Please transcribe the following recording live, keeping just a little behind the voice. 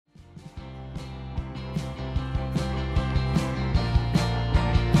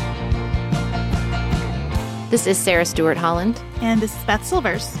This is Sarah Stewart Holland. And this is Beth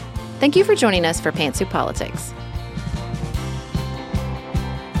Silvers. Thank you for joining us for Pantsuit Politics.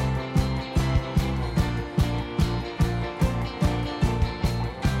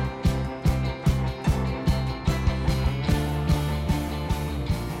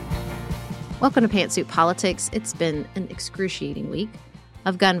 Welcome to Pantsuit Politics. It's been an excruciating week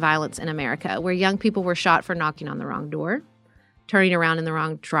of gun violence in America, where young people were shot for knocking on the wrong door, turning around in the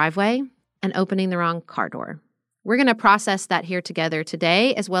wrong driveway, and opening the wrong car door. We're going to process that here together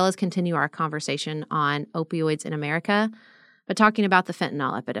today, as well as continue our conversation on opioids in America, but talking about the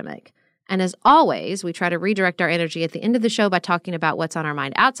fentanyl epidemic. And as always, we try to redirect our energy at the end of the show by talking about what's on our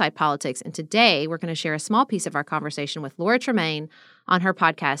mind outside politics. And today, we're going to share a small piece of our conversation with Laura Tremaine on her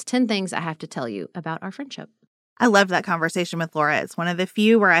podcast, 10 Things I Have to Tell You About Our Friendship. I loved that conversation with Laura. It's one of the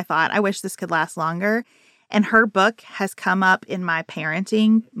few where I thought, I wish this could last longer. And her book has come up in my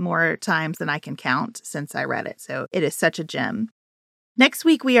parenting more times than I can count since I read it. So it is such a gem. Next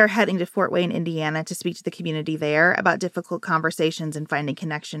week, we are heading to Fort Wayne, Indiana to speak to the community there about difficult conversations and finding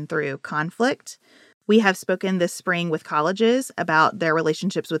connection through conflict. We have spoken this spring with colleges about their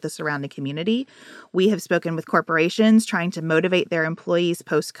relationships with the surrounding community. We have spoken with corporations trying to motivate their employees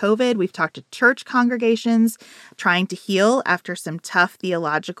post-COVID. We've talked to church congregations trying to heal after some tough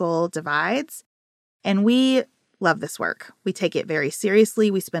theological divides. And we love this work. We take it very seriously.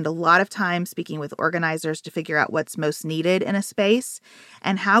 We spend a lot of time speaking with organizers to figure out what's most needed in a space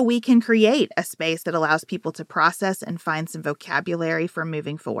and how we can create a space that allows people to process and find some vocabulary for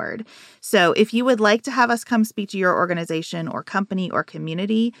moving forward. So if you would like to have us come speak to your organization or company or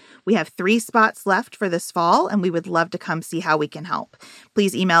community, we have 3 spots left for this fall, and we would love to come see how we can help.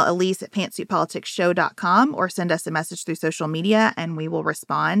 Please email Elise at pantsuitpoliticsshow.com or send us a message through social media, and we will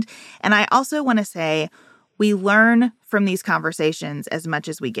respond. And I also want to say, we learn from these conversations as much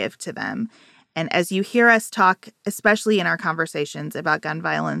as we give to them. And as you hear us talk, especially in our conversations about gun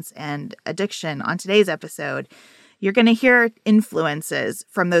violence and addiction on today's episode, you're going to hear influences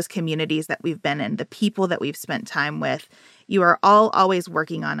from those communities that we've been in, the people that we've spent time with. You are all always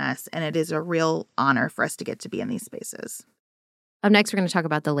working on us, and it is a real honor for us to get to be in these spaces. Up next, we're going to talk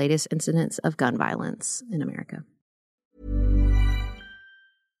about the latest incidents of gun violence in America.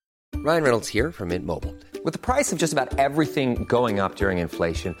 Ryan Reynolds here from Mint Mobile. With the price of just about everything going up during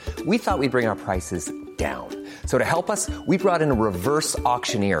inflation, we thought we'd bring our prices down. So to help us, we brought in a reverse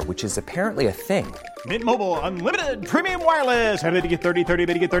auctioneer, which is apparently a thing. Mint Mobile Unlimited Premium Wireless. How to get 30, 30,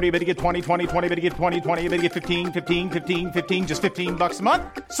 bit to get 30, bit to get 20, 20, 20, bit to get 20, 20, bit to get 15, 15, 15, 15, just $15 a month?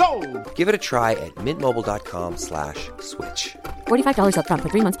 Sold! Give it a try at mintmobile.com/switch. $45 up front for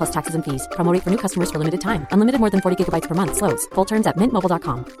 3 months plus taxes and fees. Promo rate for new customers for limited time. Unlimited more than 40 gigabytes per month. Slows full terms at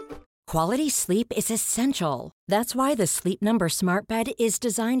mintmobile.com. Quality sleep is essential. That's why the Sleep Number Smart Bed is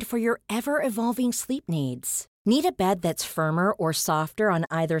designed for your ever-evolving sleep needs. Need a bed that's firmer or softer on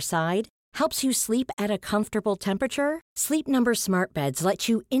either side? Helps you sleep at a comfortable temperature? Sleep Number Smart Beds let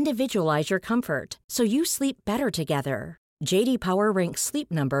you individualize your comfort, so you sleep better together. J.D. Power ranks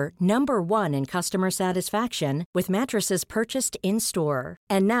Sleep Number number 1 in customer satisfaction with mattresses purchased in-store.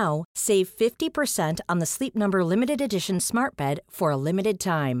 And now, save 50% on the Sleep Number Limited Edition Smart Bed for a limited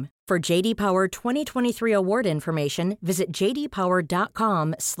time. For J.D. Power 2023 award information, visit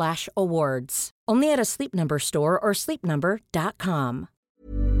jdpower.com/awards. Only at a Sleep Number store or sleepnumber.com.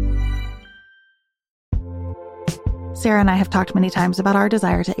 Sarah and I have talked many times about our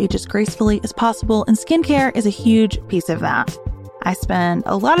desire to age as gracefully as possible, and skincare is a huge piece of that. I spend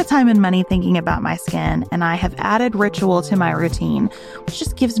a lot of time and money thinking about my skin, and I have added Ritual to my routine, which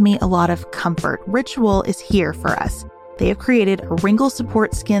just gives me a lot of comfort. Ritual is here for us. They have created a wrinkle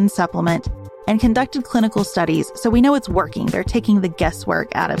support skin supplement and conducted clinical studies, so we know it's working. They're taking the guesswork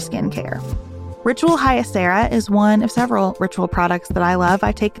out of skincare. Ritual Hyacera is one of several Ritual products that I love.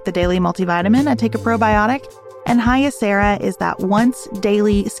 I take the daily multivitamin, I take a probiotic, and Hyacera is that once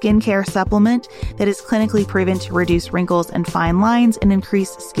daily skincare supplement that is clinically proven to reduce wrinkles and fine lines and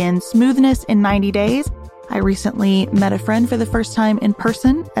increase skin smoothness in 90 days. I recently met a friend for the first time in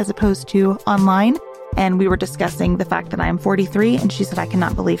person as opposed to online, and we were discussing the fact that I am 43, and she said, "I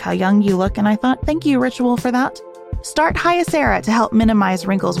cannot believe how young you look." And I thought, thank you, Ritual, for that. Start Hyacera to help minimize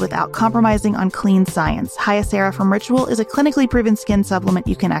wrinkles without compromising on clean science. Hyacera from Ritual is a clinically proven skin supplement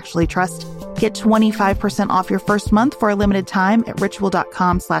you can actually trust. Get 25% off your first month for a limited time at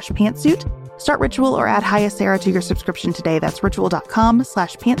ritual.com/pantsuit. Start Ritual or add Hyacera to your subscription today. That's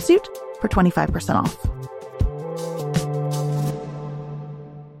ritual.com/pantsuit for 25% off.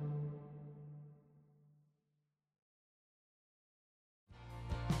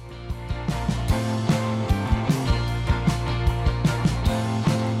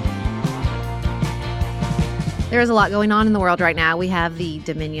 There's a lot going on in the world right now. We have the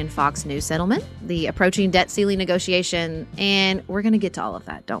Dominion Fox News settlement, the approaching debt ceiling negotiation, and we're going to get to all of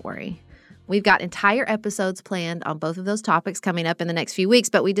that. Don't worry. We've got entire episodes planned on both of those topics coming up in the next few weeks,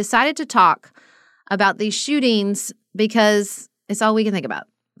 but we decided to talk about these shootings because it's all we can think about,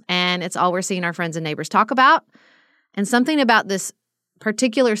 and it's all we're seeing our friends and neighbors talk about. And something about this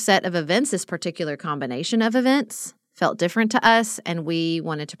particular set of events, this particular combination of events, felt different to us, and we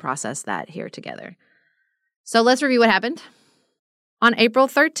wanted to process that here together. So let's review what happened. On April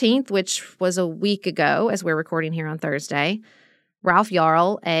 13th, which was a week ago, as we're recording here on Thursday, Ralph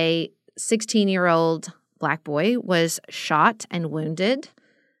Yarl, a 16-year-old black boy, was shot and wounded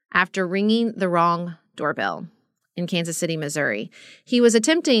after ringing the wrong doorbell in Kansas City, Missouri. He was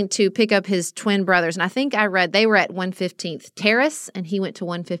attempting to pick up his twin brothers, and I think I read they were at 115th Terrace, and he went to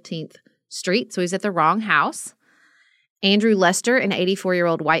 115th Street, so he's at the wrong house. Andrew Lester, an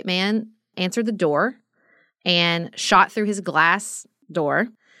 84-year-old white man, answered the door and shot through his glass door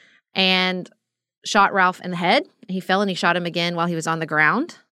and shot Ralph in the head. He fell and he shot him again while he was on the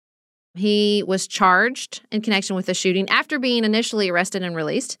ground. He was charged in connection with the shooting after being initially arrested and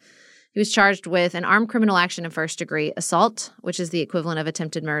released. He was charged with an armed criminal action of first-degree assault, which is the equivalent of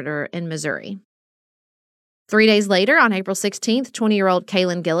attempted murder in Missouri. 3 days later, on April 16th, 20-year-old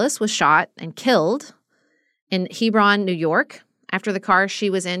Kaylin Gillis was shot and killed in Hebron, New York, after the car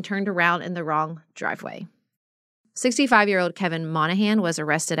she was in turned around in the wrong driveway. 65-year-old Kevin Monahan was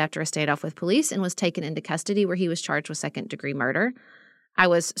arrested after a standoff with police and was taken into custody, where he was charged with second-degree murder. I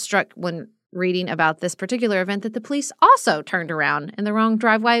was struck when reading about this particular event that the police also turned around in the wrong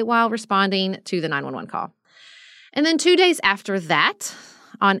driveway while responding to the 911 call. And then 2 days after that,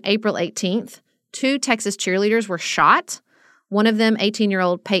 on April 18th, 2 Texas cheerleaders were shot. One of them,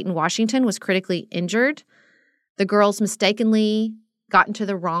 18-year-old Peyton Washington, was critically injured. The girls mistakenly got into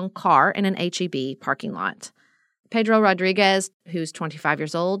the wrong car in an H-E-B parking lot. Pedro Rodriguez, who's 25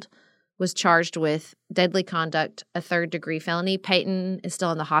 years old, was charged with deadly conduct, a third-degree felony. Peyton is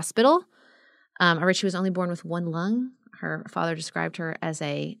still in the hospital. I read she was only born with one lung. Her father described her as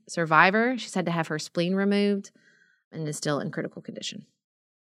a survivor. She's had to have her spleen removed and is still in critical condition.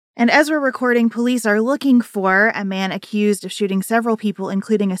 And as we're recording, police are looking for a man accused of shooting several people,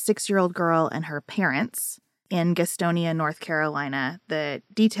 including a 6-year-old girl and her parents, in Gastonia, North Carolina. The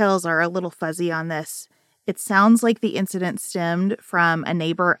details are a little fuzzy on this. It sounds like the incident stemmed from a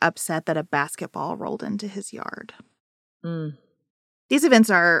neighbor upset that a basketball rolled into his yard. These events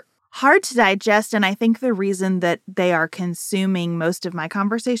are hard to digest, and I think the reason that they are consuming most of my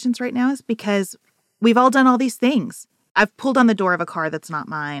conversations right now is because we've all done all these things. I've pulled on the door of a car that's not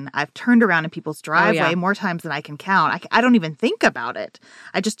mine. I've turned around in people's driveway more times than I can count. I don't even think about it.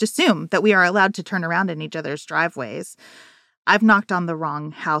 I just assume that we are allowed to turn around in each other's driveways. I've knocked on the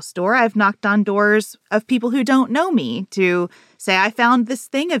wrong house door. I've knocked on doors of people who don't know me to say, I found this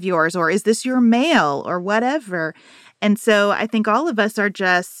thing of yours, or is this your mail, or whatever. And so I think all of us are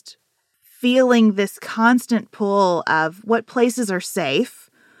just feeling this constant pull of what places are safe,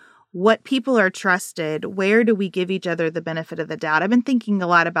 what people are trusted, where do we give each other the benefit of the doubt. I've been thinking a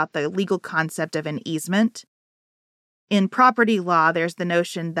lot about the legal concept of an easement. In property law, there's the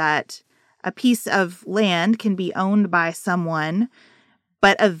notion that a piece of land can be owned by someone,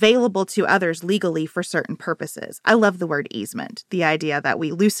 but available to others legally for certain purposes. I love the word easement, the idea that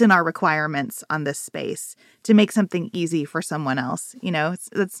we loosen our requirements on this space to make something easy for someone else. You know,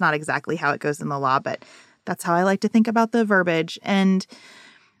 that's not exactly how it goes in the law, but that's how I like to think about the verbiage. And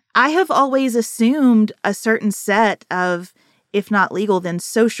I have always assumed a certain set of, if not legal, then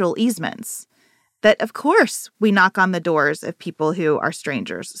social easements. That, of course, we knock on the doors of people who are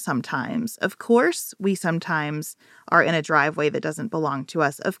strangers sometimes. Of course, we sometimes are in a driveway that doesn't belong to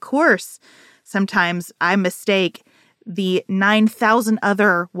us. Of course, sometimes I mistake the 9,000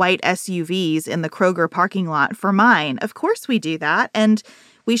 other white SUVs in the Kroger parking lot for mine. Of course we do that, and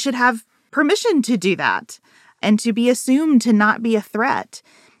we should have permission to do that and to be assumed to not be a threat.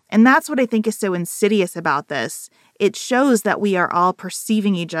 And that's what I think is so insidious about this. It shows that we are all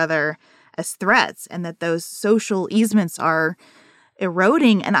perceiving each other as threats and that those social easements are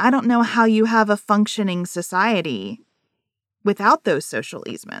eroding. And I don't know how you have a functioning society without those social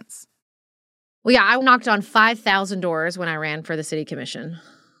easements. Well, yeah, I knocked on 5,000 doors when I ran for the city commission.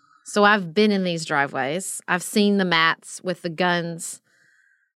 So I've been in these driveways. I've seen the mats with the guns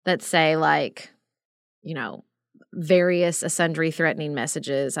that say, like, you know, various sundry threatening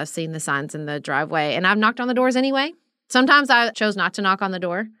messages. I've seen the signs in the driveway, and I've knocked on the doors anyway. Sometimes I chose not to knock on the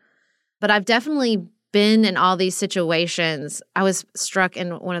door, but I've definitely been in all these situations. I was struck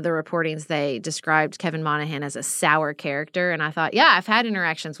in one of the reportings, they described Kevin Monahan as a sour character. And I thought, yeah, I've had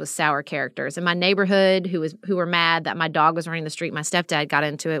interactions with sour characters. In my neighborhood who were mad that my dog was running the street, my stepdad got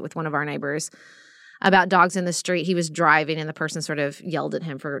into it with one of our neighbors about dogs in the street. He was driving and the person sort of yelled at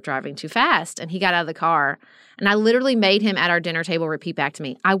him for driving too fast. And he got out of the car. And I literally made him at our dinner table repeat back to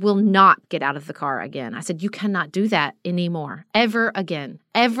me, I will not get out of the car again. I said, you cannot do that anymore. Ever again.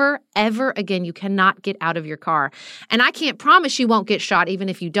 Ever again. You cannot get out of your car. And I can't promise you won't get shot even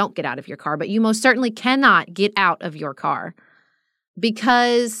if you don't get out of your car. But you most certainly cannot get out of your car.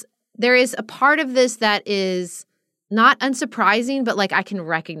 Because there is a part of this that is not unsurprising, but like I can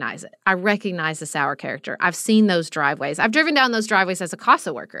recognize it. I recognize the sour character. I've seen those driveways. I've driven down those driveways as a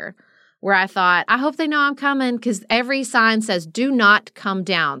CASA worker where I thought, I hope they know I'm coming because every sign says, do not come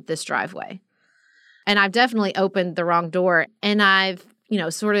down this driveway. And I've definitely opened the wrong door. And I've,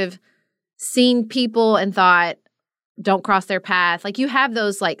 sort of seen people and thought, don't cross their path. Like you have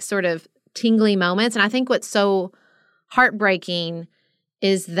those like sort of tingly moments. And I think what's so heartbreaking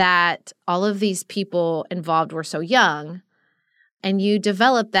is that all of these people involved were so young, and you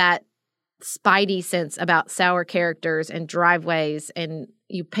develop that spidey sense about sour characters and driveways, and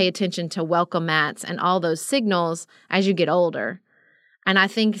you pay attention to welcome mats and all those signals as you get older. And I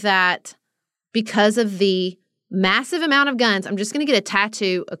think that because of the massive amount of guns, I'm just going to get a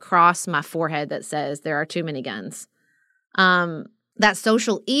tattoo across my forehead that says there are too many guns. That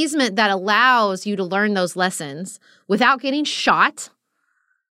social easement that allows you to learn those lessons without getting shot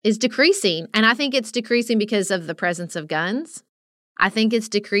is decreasing. And I think it's decreasing because of the presence of guns. I think it's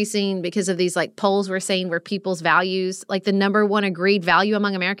decreasing because of these like polls we're saying where people's values, like the number one agreed value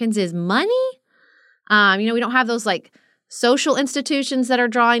among Americans is money. We don't have those like social institutions that are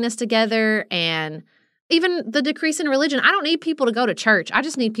drawing us together, and even the decrease in religion. I don't need people to go to church. I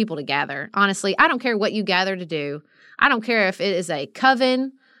just need people to gather. Honestly, I don't care what you gather to do. I don't care if it is a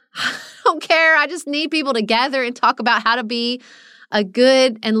coven. I don't care. I just need people to gather and talk about how to be a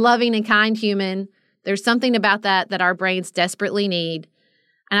good and loving and kind human. There's something about that our brains desperately need.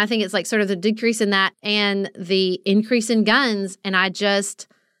 And I think it's like sort of the decrease in that and the increase in guns. And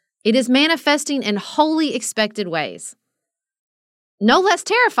it is manifesting in wholly expected ways. No less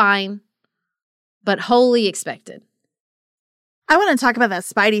terrifying, but wholly expected. I want to talk about that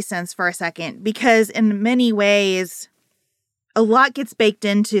spidey sense for a second, because in many ways, a lot gets baked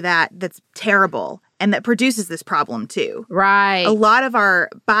into that's terrible and that produces this problem too. Right. A lot of our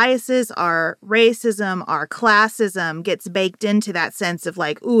biases, our racism, our classism gets baked into that sense of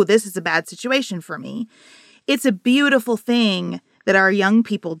like, ooh, this is a bad situation for me. It's a beautiful thing that our young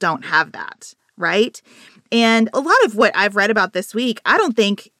people don't have that, right? And a lot of what I've read about this week, I don't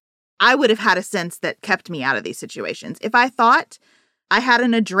think I would have had a sense that kept me out of these situations. If I thought I had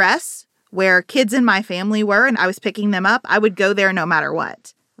an address where kids in my family were and I was picking them up, I would go there no matter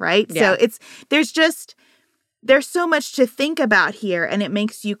what, right? Yeah. So there's so much to think about here, and it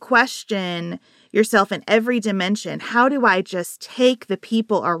makes you question yourself in every dimension. How do I just take the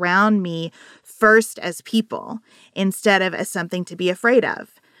people around me first as people instead of as something to be afraid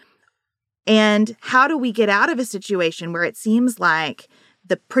of? And how do we get out of a situation where it seems like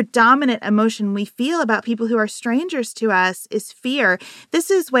the predominant emotion we feel about people who are strangers to us is fear?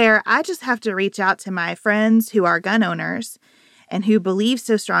 This is where I just have to reach out to my friends who are gun owners and who believe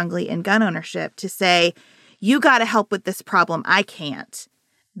so strongly in gun ownership to say, you got to help with this problem. I can't.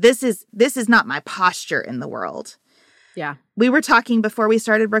 This is not my posture in the world. Yeah. We were talking before we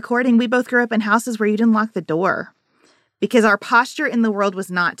started recording. We both grew up in houses where you didn't lock the door because our posture in the world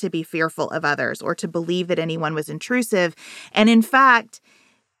was not to be fearful of others or to believe that anyone was intrusive. And in fact,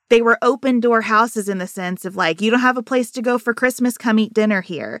 they were open door houses in the sense of like, you don't have a place to go for Christmas, come eat dinner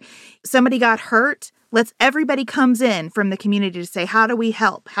here. Somebody got hurt. Everybody comes in from the community to say, how do we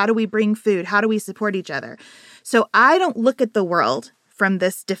help? How do we bring food? How do we support each other? So I don't look at the world from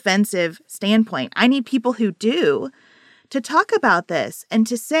this defensive standpoint. I need people who do to talk about this and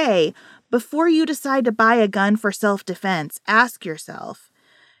to say, before you decide to buy a gun for self-defense, ask yourself,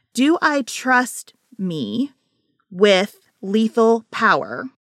 do I trust me with lethal power?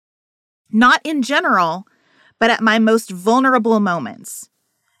 Not in general, but at my most vulnerable moments.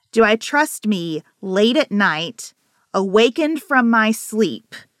 Do I trust me late at night, awakened from my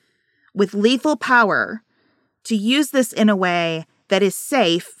sleep, with lethal power to use this in a way that is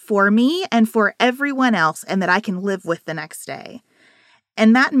safe for me and for everyone else and that I can live with the next day?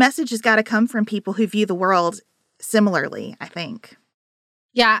 And that message has got to come from people who view the world similarly, I think.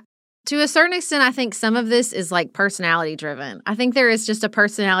 Yeah. To a certain extent, I think some of this is like personality driven. I think there is just a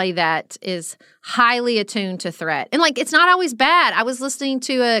personality that is highly attuned to threat. And like, it's not always bad. I was listening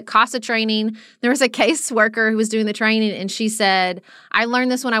to a CASA training. There was a caseworker who was doing the training, and she said, I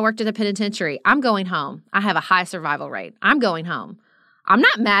learned this when I worked at a penitentiary. I'm going home. I have a high survival rate. I'm going home. I'm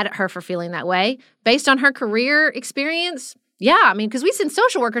not mad at her for feeling that way. Based on her career experience, yeah, I mean, because we send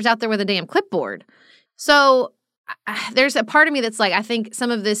social workers out there with a damn clipboard. So there's a part of me that's like, I think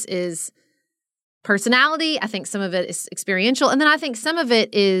some of this is personality. I think some of it is experiential. And then I think some of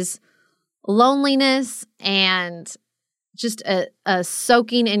it is loneliness and just a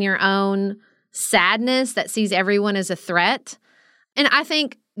soaking in your own sadness that sees everyone as a threat. And I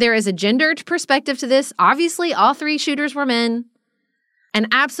think there is a gendered perspective to this. Obviously, all 3 shooters were men. And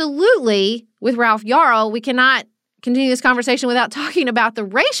absolutely, with Ralph Yarl, we cannot continue this conversation without talking about the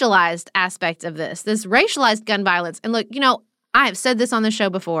racialized aspect of this racialized gun violence. And look, I have said this on the show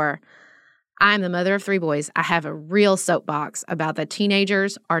before. I'm the mother of 3 boys. I have a real soapbox about that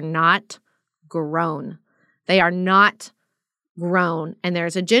teenagers are not grown. They are not grown. And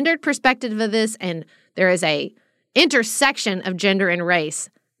there's a gendered perspective of this, and there is a intersection of gender and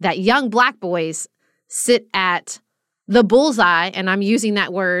race that young Black boys sit at the bullseye, and I'm using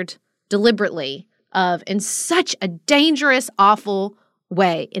that word deliberately, of in such a dangerous, awful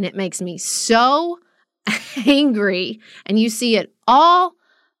way. And it makes me so angry. And you see it all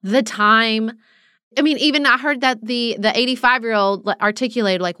the time. I mean, even I heard that the 85-year-old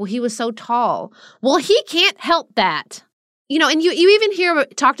articulated like, well, he was so tall. Well, he can't help that. And you even hear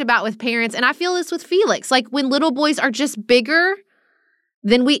talked about with parents, and I feel this with Felix, like when little boys are just bigger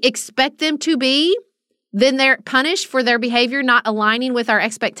than we expect them to be, then they're punished for their behavior not aligning with our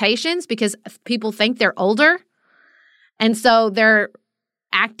expectations because people think they're older. And so they're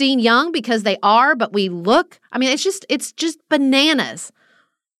acting young because they are, but we look. I mean, it's just bananas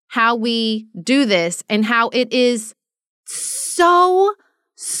how we do this and how it is so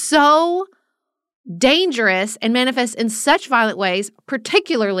dangerous and manifests in such violent ways,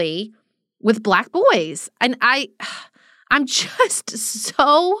 particularly with Black boys. And I'm just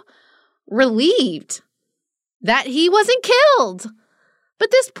so relieved that he wasn't killed.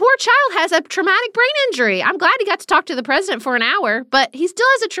 But this poor child has a traumatic brain injury. I'm glad he got to talk to the president for an hour, but he still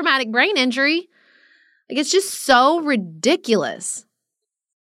has a traumatic brain injury. Like, it's just so ridiculous.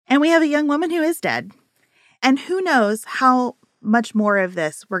 And we have a young woman who is dead. And who knows how much more of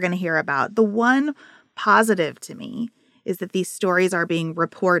this we're going to hear about. The one positive to me is that these stories are being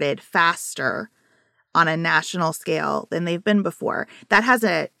reported faster on a national scale than they've been before. That has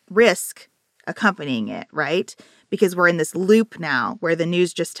a risk accompanying it, right? Because we're in this loop now where the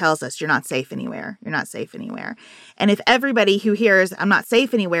news just tells us you're not safe anywhere. You're not safe anywhere. And if everybody who hears I'm not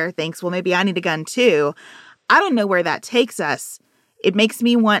safe anywhere thinks, well, maybe I need a gun too, I don't know where that takes us. It makes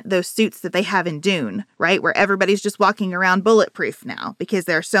me want those suits that they have in Dune, right? Where everybody's just walking around bulletproof now because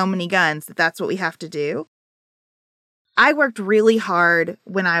there are so many guns that's what we have to do. I worked really hard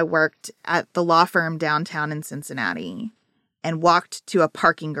when I worked at the law firm downtown in Cincinnati and walked to a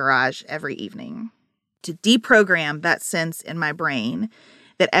parking garage every evening to deprogram that sense in my brain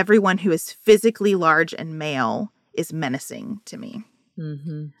that everyone who is physically large and male is menacing to me.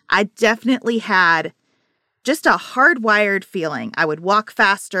 Mm-hmm. I definitely had just a hardwired feeling. I would walk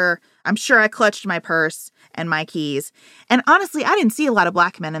faster. I'm sure I clutched my purse and my keys. And honestly, I didn't see a lot of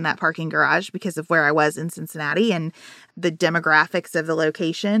Black men in that parking garage because of where I was in Cincinnati and the demographics of the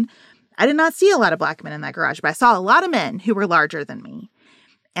location. I did not see a lot of Black men in that garage, but I saw a lot of men who were larger than me.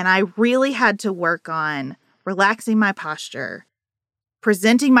 And I really had to work on relaxing my posture,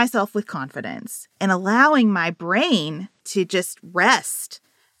 presenting myself with confidence, and allowing my brain to just rest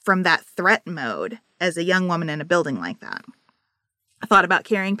from that threat mode as a young woman in a building like that. I thought about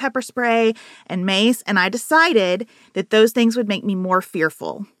carrying pepper spray and mace, and I decided that those things would make me more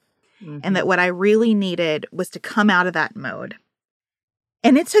fearful, and that what I really needed was to come out of that mode.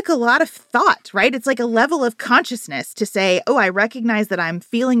 And it took a lot of thought, right? It's like a level of consciousness to say, oh, I recognize that I'm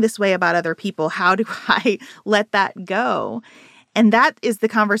feeling this way about other people. How do I let that go? And that is the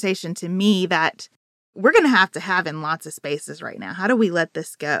conversation to me that we're going to have in lots of spaces right now. How do we let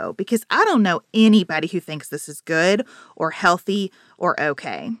this go? Because I don't know anybody who thinks this is good or healthy or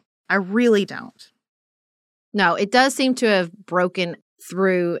okay. I really don't. No, it does seem to have broken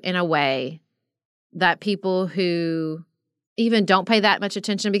through in a way that people who even don't pay that much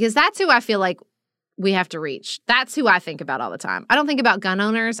attention, because that's who I feel like we have to reach. That's who I think about all the time. I don't think about gun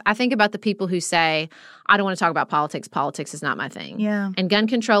owners. I think about the people who say, I don't want to talk about politics. Politics is not my thing. Yeah. And gun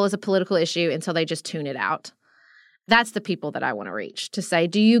control is a political issue, and so they just tune it out. That's the people that I want to reach, to say,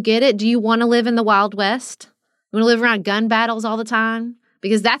 do you get it? Do you want to live in the Wild West? You want to live around gun battles all the time?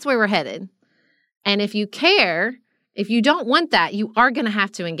 because that's where we're headed. And if you care, if you don't want that, you are going to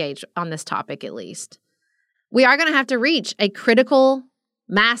have to engage on this topic at least. We are going to have to reach a critical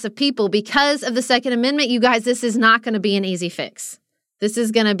mass of people because of the Second Amendment. You guys, this is not going to be an easy fix. This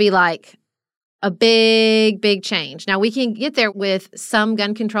is going to be like a big, big change. Now, we can get there with some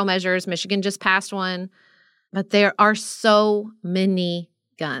gun control measures. Michigan just passed one. But there are so many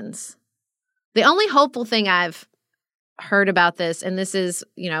guns. The only hopeful thing I've heard about this, and this is,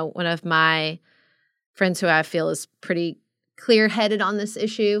 one of my friends who I feel is pretty clear-headed on this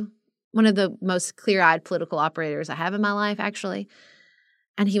issue, one of the most clear-eyed political operators I have in my life, actually.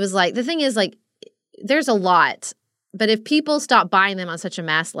 And he was like, the thing is, like, there's a lot, but if people stop buying them on such a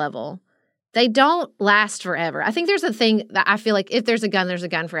mass level, they don't last forever. I think there's a thing that I feel like if there's a gun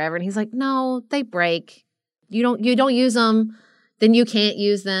forever. And he's like, no, they break. You don't use them, then you can't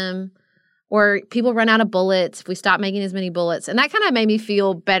use them. Or people run out of bullets if we stop making as many bullets. And that kind of made me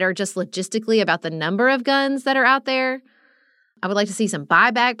feel better just logistically about the number of guns that are out there. I would like to see some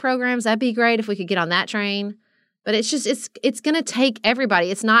buyback programs. That'd be great if we could get on that train. But it's going to take everybody.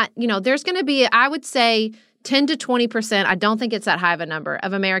 It's not, there's going to be, I would say, 10 to 20%, I don't think it's that high of a number,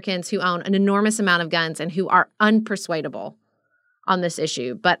 of Americans who own an enormous amount of guns and who are unpersuadable on this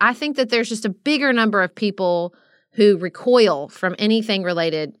issue. But I think that there's just a bigger number of people who recoil from anything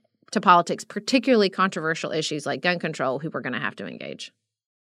related to politics, particularly controversial issues like gun control, who we're going to have to engage.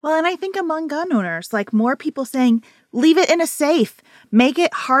 Well, and I think among gun owners, like more people saying, leave it in a safe, make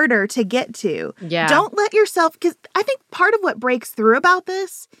it harder to get to. Yeah. Don't let yourself, because I think part of what breaks through about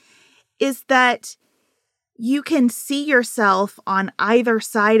this is that you can see yourself on either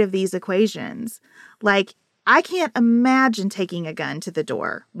side of these equations. Like, I can't imagine taking a gun to the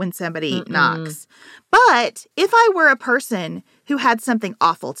door when somebody knocks. But if I were a person who had something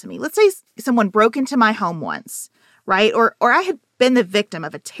awful to me, let's say someone broke into my home once, right? Or I had been the victim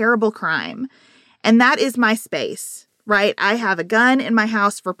of a terrible crime, and that is my space, right? I have a gun in my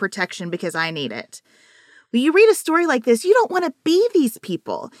house for protection because I need it. When you read a story like this, you don't want to be these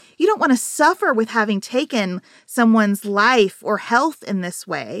people. You don't want to suffer with having taken someone's life or health in this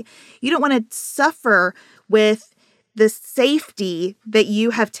way. You don't want to suffer with the safety that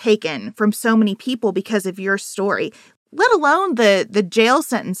you have taken from so many people because of your story, let alone the jail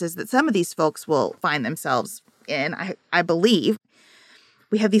sentences that some of these folks will find themselves in, I believe.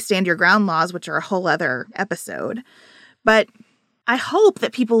 We have these stand your ground laws, which are a whole other episode. But I hope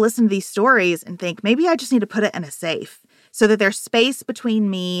that people listen to these stories and think, maybe I just need to put it in a safe so that there's space between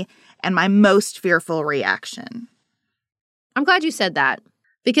me and my most fearful reaction. I'm glad you said that,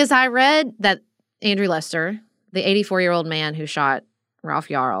 because I read that Andrew Lester, the 84-year-old man who shot Ralph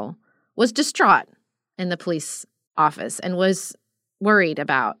Yarl, was distraught in the police office and was worried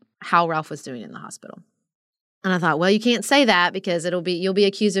about how Ralph was doing in the hospital. And I thought, well, you can't say that because you'll be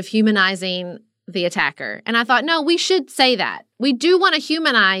accused of humanizing the attacker. And I thought, no, we should say that. We do want to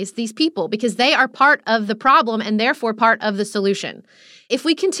humanize these people because they are part of the problem and therefore part of the solution. If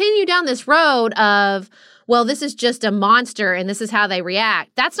we continue down this road of, well, this is just a monster and this is how they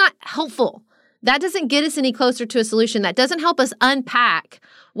react, that's not helpful. That doesn't get us any closer to a solution. That doesn't help us unpack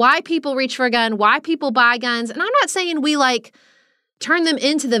why people reach for a gun, why people buy guns. And I'm not saying we turn them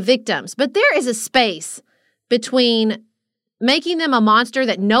into the victims, but there is a space between making them a monster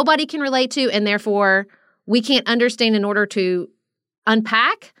that nobody can relate to and therefore we can't understand in order to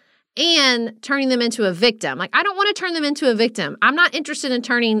unpack, and turning them into a victim. I don't want to turn them into a victim. I'm not interested in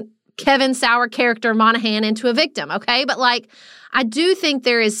turning Kevin Sauer character Monahan into a victim, okay? But I do think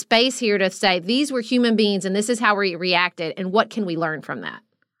there is space here to say these were human beings and this is how we reacted and what can we learn from that?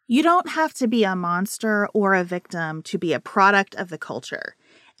 You don't have to be a monster or a victim to be a product of the culture.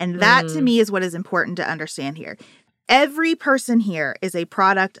 And that to me is what is important to understand here. Every person here is a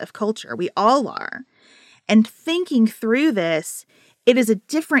product of culture. We all are. And thinking through this, it is a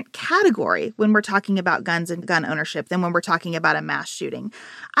different category when we're talking about guns and gun ownership than when we're talking about a mass shooting.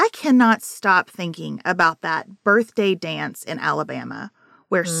 I cannot stop thinking about that birthday dance in Alabama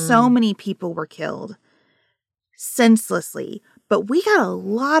where so many people were killed senselessly. But we got a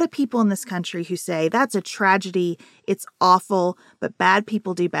lot of people in this country who say that's a tragedy, it's awful, but bad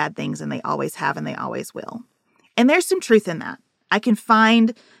people do bad things and they always have and they always will. And there's some truth in that. I can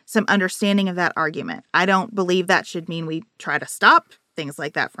find some understanding of that argument. I don't believe that should mean we try to stop things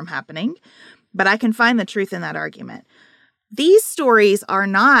like that from happening, but I can find the truth in that argument. These stories are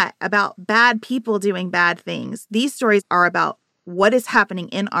not about bad people doing bad things. These stories are about what is happening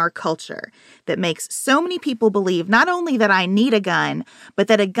in our culture that makes so many people believe not only that I need a gun, but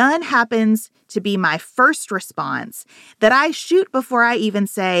that a gun happens to be my first response, that I shoot before I even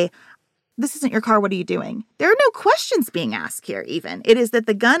say, this isn't your car, what are you doing? There are no questions being asked here even. It is that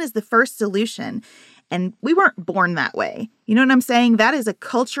the gun is the first solution, and we weren't born that way. You know what I'm saying? That is a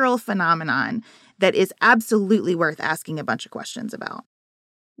cultural phenomenon that is absolutely worth asking a bunch of questions about.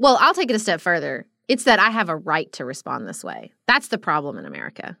 Well, I'll take it a step further. It's that I have a right to respond this way. That's the problem in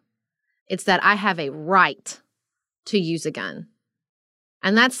America. It's that I have a right to use a gun.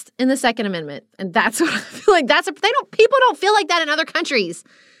 And that's in the Second Amendment. And that's what I feel like people don't feel like that in other countries.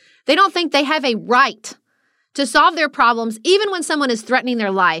 They don't think they have a right to solve their problems even when someone is threatening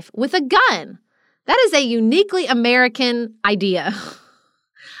their life with a gun. That is a uniquely American idea.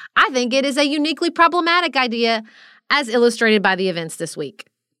 I think it is a uniquely problematic idea as illustrated by the events this week.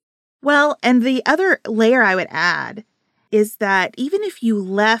 Well, and the other layer I would add is that even if you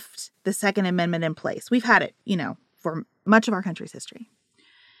left the Second Amendment in place, we've had it, for much of our country's history.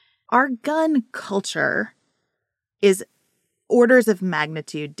 Our gun culture is orders of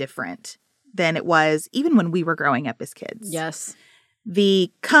magnitude different than it was even when we were growing up as kids. Yes.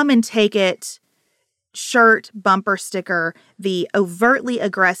 The come and take it shirt, bumper sticker, the overtly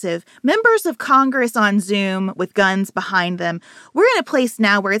aggressive members of Congress on Zoom with guns behind them. We're in a place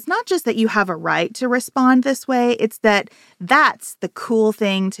now where it's not just that you have a right to respond this way, it's that that's the cool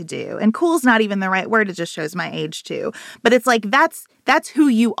thing to do. And cool's not even the right word, it just shows my age too. But it's like that's who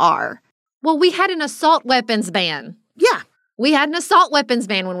you are. Well, we had an assault weapons ban. Yeah. We had an assault weapons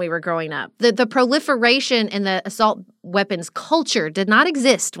ban when we were growing up. The proliferation in the assault weapons culture did not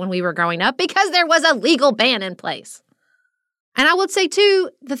exist when we were growing up because there was a legal ban in place. And I would say,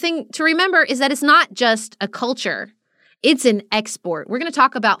 too, the thing to remember is that it's not just a culture. It's an export. We're going to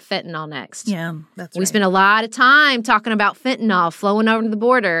talk about fentanyl next. Yeah, that's right. We spent a lot of time talking about fentanyl flowing over the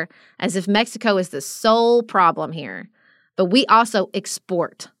border as if Mexico is the sole problem here. But we also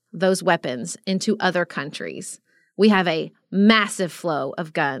export those weapons into other countries. We have a massive flow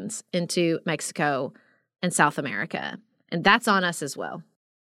of guns into Mexico and South America, and that's on us as well.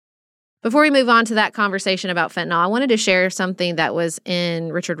 Before we move on to that conversation about fentanyl, I wanted to share something that was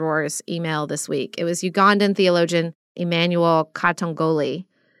in Richard Rohr's email this week. It was Ugandan theologian Emmanuel Katongoli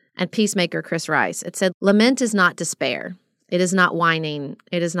and peacemaker Chris Rice. It said, "Lament is not despair. It is not whining.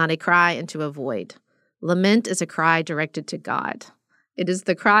 It is not a cry into a void. Lament is a cry directed to God. It is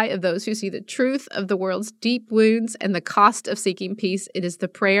the cry of those who see the truth of the world's deep wounds and the cost of seeking peace. It is the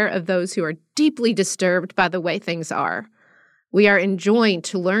prayer of those who are deeply disturbed by the way things are. We are enjoined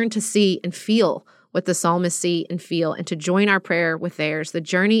to learn to see and feel what the psalmists see and feel and to join our prayer with theirs. The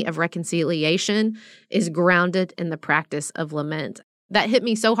journey of reconciliation is grounded in the practice of lament." That hit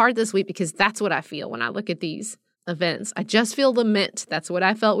me so hard this week because that's what I feel when I look at these events. I just feel lament. That's what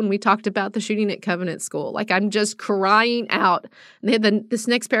I felt when we talked about the shooting at Covenant School. Like I'm just crying out. And they had this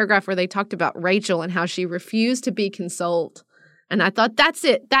next paragraph where they talked about Rachel and how she refused to be consoled. And I thought, that's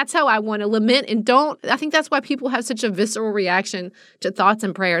it. That's how I want to lament. And I think that's why people have such a visceral reaction to thoughts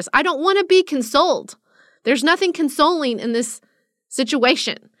and prayers. I don't want to be consoled. There's nothing consoling in this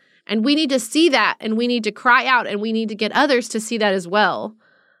situation. And we need to see that, and we need to cry out, and we need to get others to see that as well.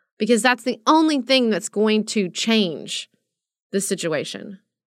 Because that's the only thing that's going to change this situation.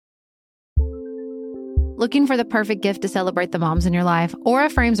 Looking for the perfect gift to celebrate the moms in your life? Aura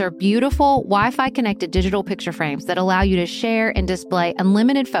frames are beautiful, Wi-Fi connected digital picture frames that allow you to share and display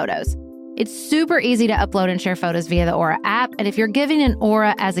unlimited photos. It's super easy to upload and share photos via the Aura app, and if you're giving an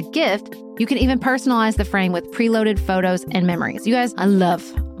Aura as a gift, you can even personalize the frame with preloaded photos and memories. You guys, I love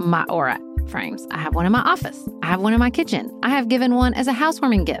my Aura frames. I have one in my office. I have one in my kitchen. I have given one as a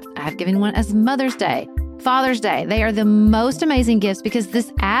housewarming gift. I have given one as Mother's Day, Father's Day. They are the most amazing gifts because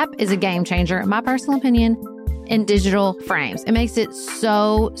this app is a game changer, in my personal opinion, in digital frames. It makes it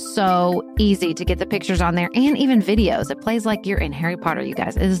so easy to get the pictures on there and even videos. It plays like you're in Harry Potter, you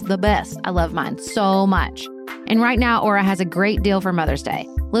guys. It is the best. I love mine so much. And right now, Aura has a great deal for Mother's Day.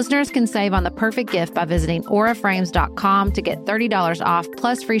 Listeners can save on the perfect gift by visiting auraframes.com to get $30 off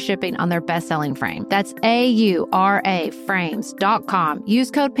plus free shipping on their best-selling frame. That's AURA frames.com. Use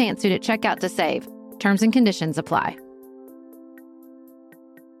code PANTSUIT at checkout to save. Terms and conditions apply.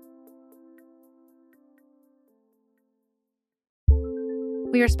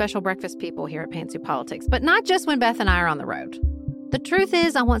 We are special breakfast people here at Pantsuit Politics, but not just when Beth and I are on the road. The truth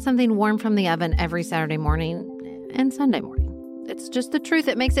is, I want something warm from the oven every Saturday morning and Sunday morning. It's just the truth.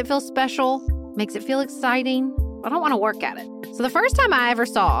 It makes it feel special, makes it feel exciting. I don't want to work at it. So the first time I ever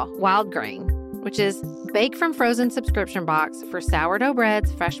saw Wild Grain, which is bake from frozen subscription box for sourdough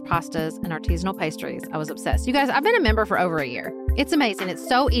breads, fresh pastas, and artisanal pastries, I was obsessed. You guys, I've been a member for over a year. It's amazing. It's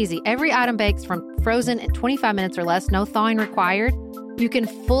so easy. Every item bakes from frozen in 25 minutes or less, no thawing required. You can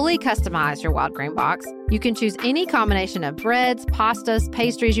fully customize your wild grain box. You can choose any combination of breads, pastas,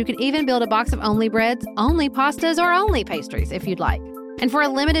 pastries. You can even build a box of only breads, only pastas, or only pastries if you'd like. And for a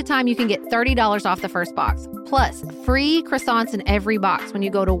limited time, you can get $30 off the first box, plus free croissants in every box when you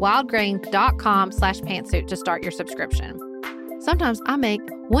go to wildgrain.com/pantsuit to start your subscription. Sometimes I make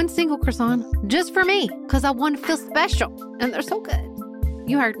one single croissant just for me because I want to feel special, and they're so good.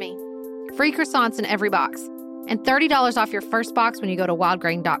 You heard me. Free croissants in every box. And $30 off your first box when you go to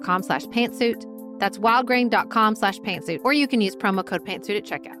wildgrain.com/pantsuit. That's wildgrain.com/pantsuit. Or you can use promo code pantsuit at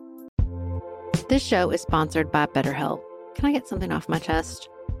checkout. This show is sponsored by BetterHelp. Can I get something off my chest?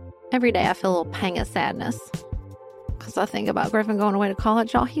 Every day I feel a little pang of sadness because I think about Griffin going away to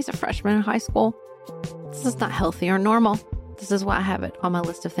college. Y'all, he's a freshman in high school. This is not healthy or normal. This is why I have it on my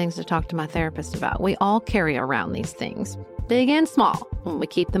list of things to talk to my therapist about. We all carry around these things, big and small. When we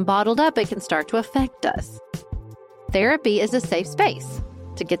keep them bottled up, it can start to affect us. Therapy is a safe space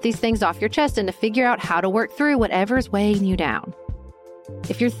to get these things off your chest and to figure out how to work through whatever is weighing you down.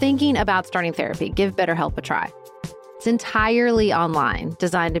 If you're thinking about starting therapy, give BetterHelp a try. It's entirely online,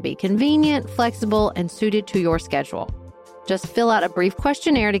 designed to be convenient, flexible, and suited to your schedule. Just fill out a brief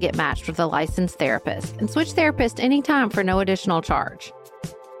questionnaire to get matched with a licensed therapist and switch therapists anytime for no additional charge.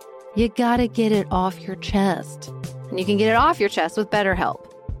 You gotta get it off your chest. And you can get it off your chest with BetterHelp.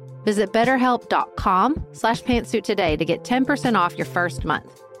 Visit betterhelp.com/pantsuit today to get 10% off your first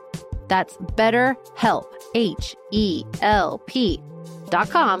month. That's BetterHelp,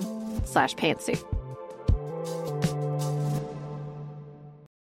 HELP.com/pantsuit.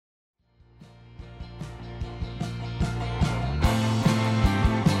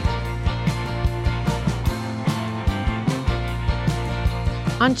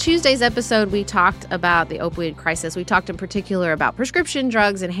 On Tuesday's episode, we talked about the opioid crisis. We talked in particular about prescription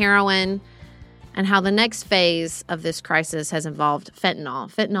drugs and heroin and how the next phase of this crisis has involved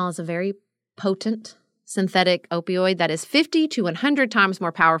fentanyl. Fentanyl is a very potent synthetic opioid that is 50 to 100 times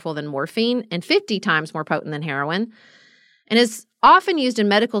more powerful than morphine and 50 times more potent than heroin, and is often used in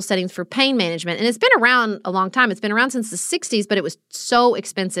medical settings for pain management. And it's been around a long time. It's been around since the 60s, but it was so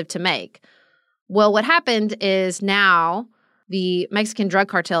expensive to make. Well, what happened is now the Mexican drug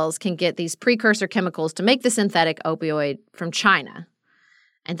cartels can get these precursor chemicals to make the synthetic opioid from China.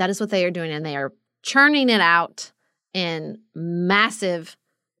 And that is what they are doing. And they are churning it out in massive,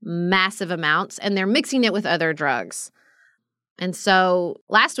 massive amounts. And they're mixing it with other drugs. And so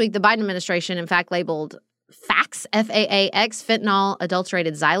last week, the Biden administration, in fact, labeled FAX, F-A-A-X, fentanyl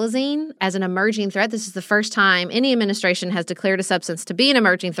adulterated xylazine, as an emerging threat. This is the first time any administration has declared a substance to be an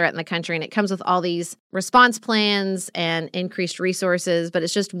emerging threat in the country, and it comes with all these response plans and increased resources, but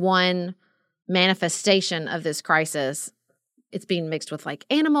it's just one manifestation of this crisis. It's being mixed with like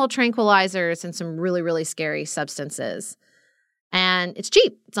animal tranquilizers and some really, really scary substances. And it's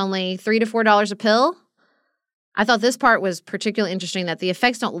cheap. It's only $3 to $4 a pill. I thought this part was particularly interesting, that the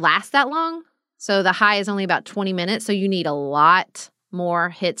effects don't last that long. So the high is only about 20 minutes. So you need a lot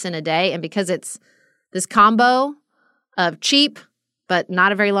more hits in a day. And because it's this combo of cheap but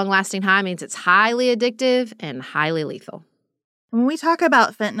not a very long-lasting high, means it's highly addictive and highly lethal. When we talk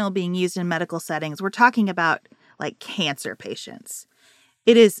about fentanyl being used in medical settings, we're talking about like cancer patients.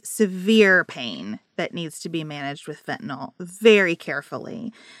 It is severe pain that needs to be managed with fentanyl very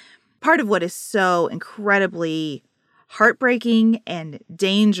carefully. Part of what is so incredibly heartbreaking and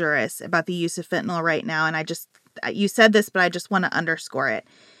dangerous about the use of fentanyl right now, and you said this, but I just want to underscore it,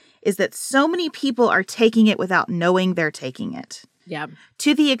 is that so many people are taking it without knowing they're taking it. Yeah.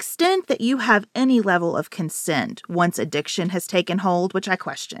 To the extent that you have any level of consent once addiction has taken hold, which I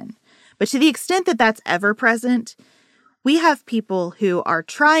question, but to the extent that that's ever present, we have people who are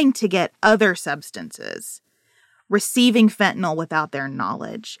trying to get other substances receiving fentanyl without their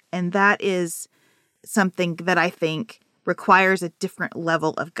knowledge. And that is something that I think requires a different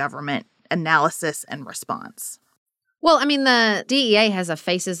level of government analysis and response. Well, I mean, the DEA has a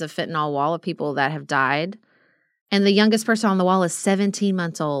Faces of Fentanyl wall of people that have died. And the youngest person on the wall is 17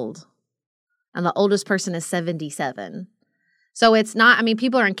 months old. And the oldest person is 77. So it's not, I mean,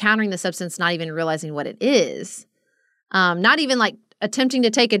 people are encountering the substance, not even realizing what it is. Not even like attempting to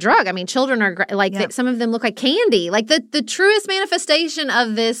take a drug. I mean, children are like, some of them look like candy. Like the truest manifestation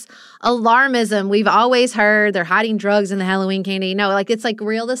of this alarmism we've always heard, they're hiding drugs in the Halloween candy. No, like it's like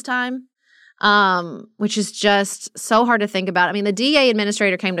real this time, which is just so hard to think about. I mean, the DEA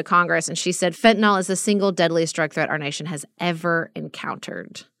administrator came to Congress and she said fentanyl is the single deadliest drug threat our nation has ever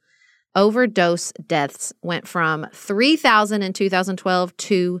encountered. Overdose deaths went from 3,000 in 2012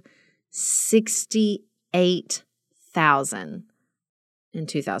 to 68,000 in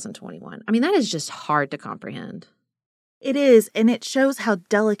 2021. I mean, that is just hard to comprehend. It is, and it shows how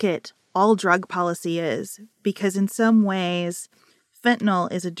delicate all drug policy is, because in some ways,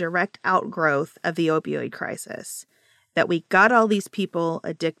 fentanyl is a direct outgrowth of the opioid crisis, that we got all these people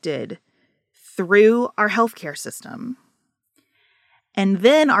addicted through our healthcare system. And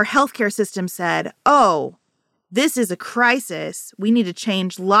then our healthcare system said, oh, this is a crisis. We need to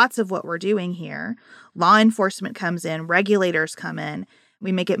change lots of what we're doing here. Law enforcement comes in, regulators come in.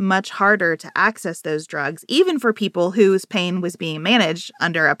 We make it much harder to access those drugs, even for people whose pain was being managed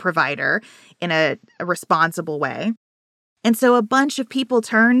under a provider in a responsible way. And so a bunch of people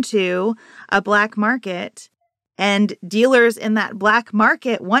turn to a black market, and dealers in that black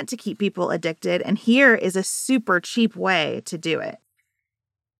market want to keep people addicted. And here is a super cheap way to do it.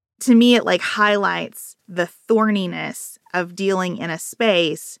 To me, it highlights the thorniness of dealing in a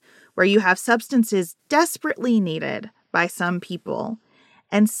space where you have substances desperately needed by some people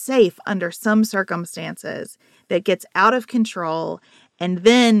and safe under some circumstances that gets out of control and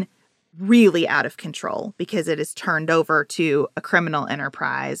then really out of control because it is turned over to a criminal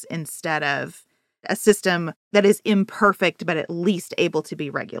enterprise instead of a system that is imperfect but at least able to be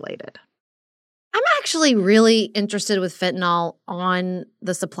regulated. I'm actually really interested with fentanyl on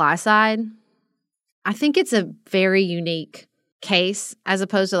the supply side. I think it's a very unique case as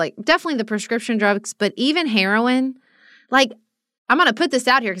opposed to definitely the prescription drugs, but even heroin. I'm going to put this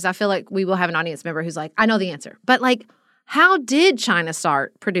out here because I feel like we will have an audience member who's I know the answer. But how did China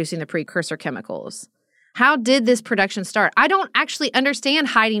start producing the precursor chemicals? How did this production start? I don't actually understand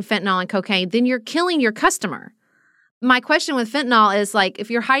hiding fentanyl and cocaine. Then you're killing your customer. My question with fentanyl is if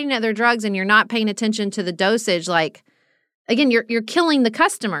you're hiding other drugs and you're not paying attention to the dosage, again, you're killing the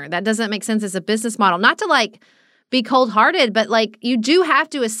customer. That doesn't make sense as a business model. Not to be cold-hearted, but you do have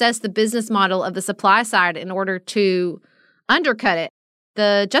to assess the business model of the supply side in order to undercut it.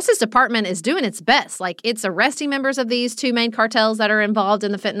 The Justice Department is doing its best. It's arresting members of these two main cartels that are involved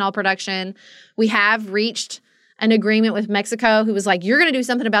in the fentanyl production. We have reached an agreement with Mexico who was you're going to do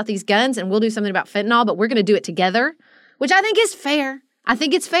something about these guns and we'll do something about fentanyl, but we're going to do it together, which I think is fair. I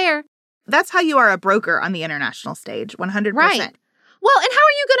think it's fair. That's how you are a broker on the international stage, 100%. Right. Well, and how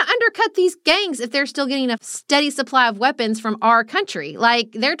are you going to undercut these gangs if they're still getting a steady supply of weapons from our country?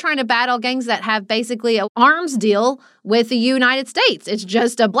 They're trying to battle gangs that have basically an arms deal with the United States. It's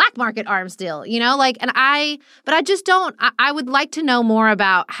just a black market arms deal, but I just don't, I would like to know more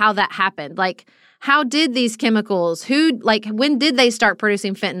about how that happened. How did these chemicals, when did they start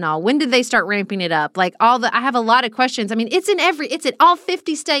producing fentanyl? When did they start ramping it up? I have a lot of questions. I mean, it's in all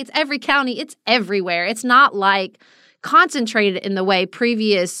 50 states, every county, it's everywhere. It's not concentrated in the way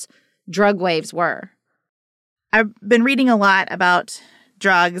previous drug waves were. I've been reading a lot about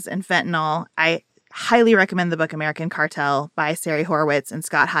drugs and fentanyl. I highly recommend the book American Cartel by Sari Horowitz and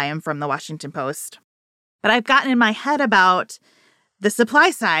Scott Hyam from the Washington Post. But I've gotten in my head about the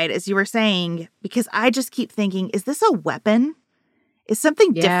supply side, as you were saying, because I just keep thinking, is this a weapon? Is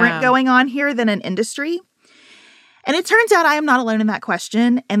something different going on here than an industry? And it turns out I am not alone in that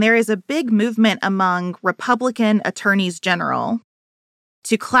question, and there is a big movement among Republican attorneys general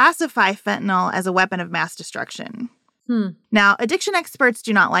to classify fentanyl as a weapon of mass destruction. Now, addiction experts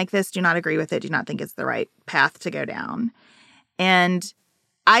do not like this, do not agree with it, do not think it's the right path to go down. And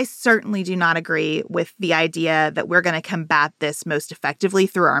I certainly do not agree with the idea that we're going to combat this most effectively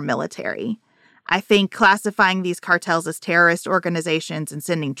through our military. I think classifying these cartels as terrorist organizations and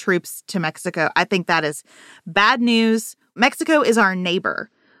sending troops to Mexico, I think that is bad news. Mexico is our neighbor.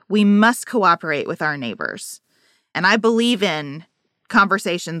 We must cooperate with our neighbors. And I believe in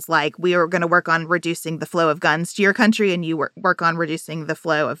conversations we are going to work on reducing the flow of guns to your country and you work on reducing the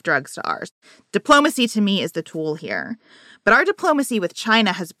flow of drugs to ours. Diplomacy, to me, is the tool here. But our diplomacy with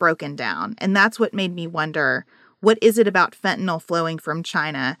China has broken down, and that's what made me wonder, what is it about fentanyl flowing from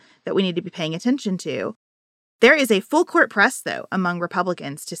China that we need to be paying attention to? There is a full court press, though, among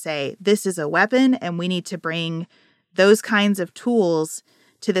Republicans to say this is a weapon and we need to bring those kinds of tools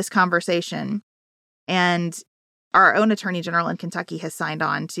to this conversation. And our own attorney general in Kentucky has signed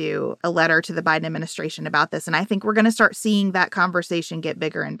on to a letter to the Biden administration about this. And I think we're going to start seeing that conversation get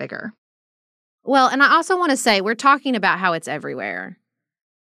bigger and bigger. Well, and I also want to say, we're talking about how it's everywhere.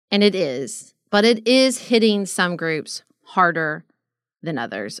 And it is. But it is hitting some groups harder than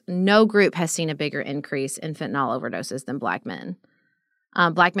others. No group has seen a bigger increase in fentanyl overdoses than Black men.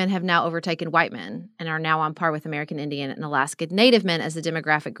 Black men have now overtaken white men and are now on par with American Indian and Alaska Native men as the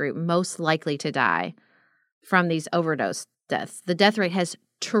demographic group most likely to die from these overdose deaths. The death rate has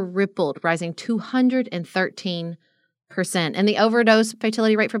tripled, rising 213%. And the overdose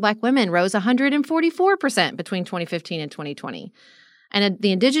fatality rate for Black women rose 144% between 2015 and 2020. And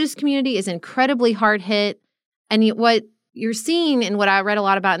the Indigenous community is incredibly hard hit. And what you're seeing and what I read a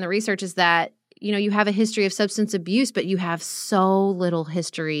lot about in the research is that, you have a history of substance abuse, but you have so little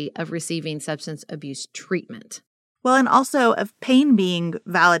history of receiving substance abuse treatment. Well, and also of pain being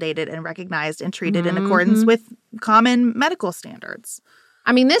validated and recognized and treated in accordance with common medical standards.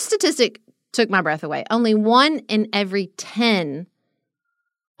 I mean, this statistic took my breath away. Only 1 in every 10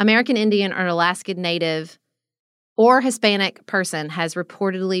 American Indian or Alaskan Native or Hispanic person has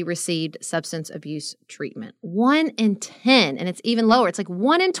reportedly received substance abuse treatment. 1 in 10, and it's even lower. It's like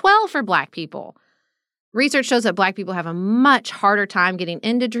 1 in 12 for Black people. Research shows that Black people have a much harder time getting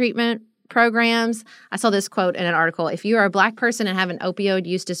into treatment programs. I saw this quote in an article. If you are a Black person and have an opioid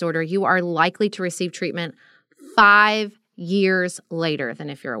use disorder, you are likely to receive treatment 5 years later than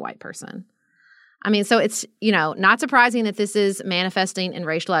if you're a white person. I mean, so it's, not surprising that this is manifesting in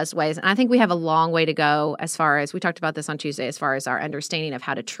racialized ways. And I think we have a long way to go as far as, we talked about this on Tuesday, as far as our understanding of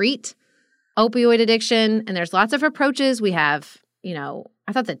how to treat opioid addiction. And there's lots of approaches. We have,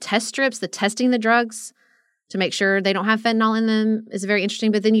 I thought the test strips, the testing the drugs to make sure they don't have fentanyl in them is very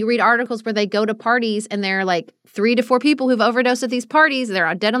interesting. But then you read articles where they go to parties and they're like 3 to 4 people who've overdosed at these parties.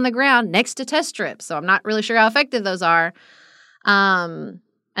 They're dead on the ground next to test strips. So I'm not really sure how effective those are. And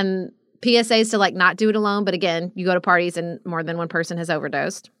PSAs to not do it alone. But again, you go to parties and more than one person has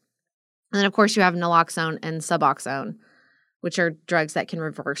overdosed. And then, of course, you have naloxone and Suboxone, which are drugs that can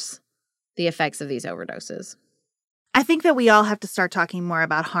reverse the effects of these overdoses. I think that we all have to start talking more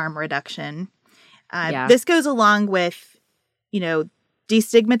about harm reduction. Yeah. This goes along with,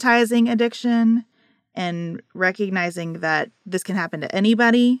 destigmatizing addiction and recognizing that this can happen to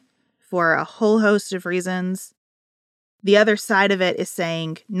anybody for a whole host of reasons. The other side of it is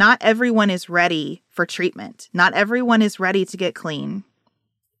saying not everyone is ready for treatment. Not everyone is ready to get clean.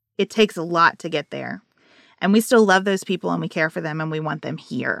 It takes a lot to get there. And we still love those people and we care for them and we want them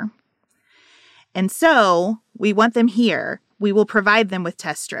here. And so we want them here. We will provide them with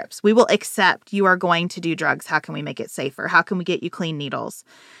test strips. We will accept you are going to do drugs. How can we make it safer? How can we get you clean needles?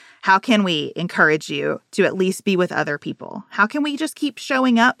 How can we encourage you to at least be with other people? How can we just keep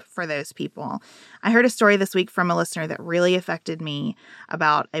showing up for those people? I heard a story this week from a listener that really affected me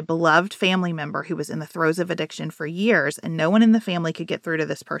about a beloved family member who was in the throes of addiction for years, and no one in the family could get through to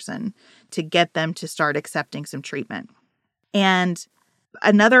this person to get them to start accepting some treatment. And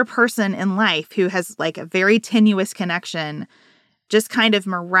another person in life who has a very tenuous connection just kind of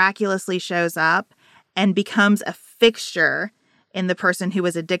miraculously shows up and becomes a fixture in the person who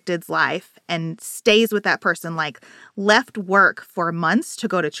was addicted's life and stays with that person, left work for months to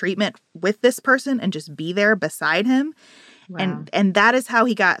go to treatment with this person and just be there beside him. Wow. And that is how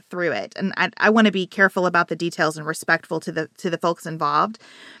he got through it. And I want to be careful about the details and respectful to the folks involved.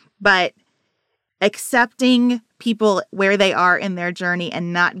 But accepting people where they are in their journey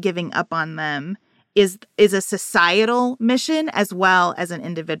and not giving up on them is a societal mission as well as an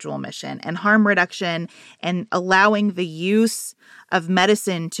individual mission. And harm reduction and allowing the use of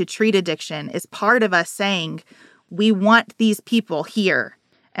medicine to treat addiction is part of us saying we want these people here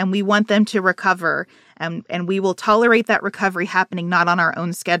and we want them to recover, and we will tolerate that recovery happening not on our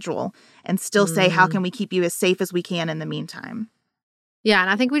own schedule and still say, how can we keep you as safe as we can in the meantime? Yeah, and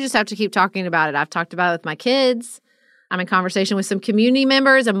I think we just have to keep talking about it. I've talked about it with my kids. I'm in conversation with some community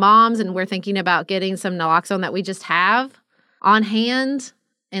members and moms, and we're thinking about getting some naloxone that we just have on hand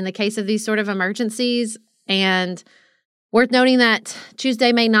in the case of these sort of emergencies. And worth noting that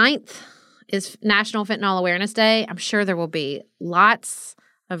Tuesday, May 9th is National Fentanyl Awareness Day. I'm sure there will be lots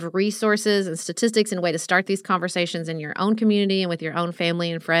of resources and statistics and a way to start these conversations in your own community and with your own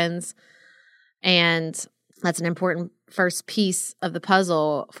family and friends. And that's an important first piece of the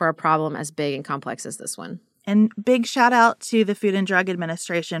puzzle for a problem as big and complex as this one. And big shout out to the Food and Drug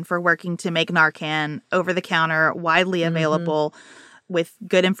Administration for working to make Narcan over the counter, widely available with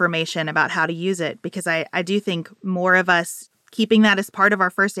good information about how to use it. Because I do think more of us keeping that as part of our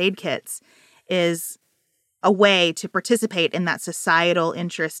first aid kits is a way to participate in that societal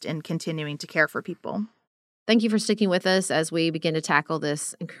interest in continuing to care for people. Thank you for sticking with us as we begin to tackle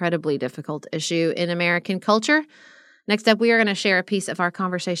this incredibly difficult issue in American culture. Next up, we are going to share a piece of our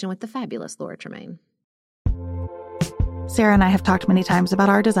conversation with the fabulous Laura Tremaine. Sarah and I have talked many times about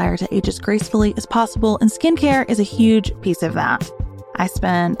our desire to age as gracefully as possible, and skincare is a huge piece of that. I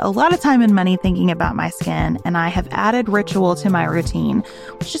spend a lot of time and money thinking about my skin, and I have added Ritual to my routine,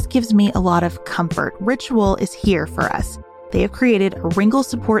 which just gives me a lot of comfort. Ritual is here for us. They have created a wrinkle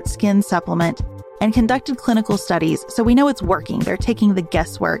support skin supplement and conducted clinical studies, so we know it's working. They're taking the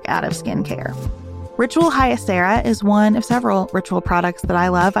guesswork out of skincare. Ritual Hyacera is one of several Ritual products that I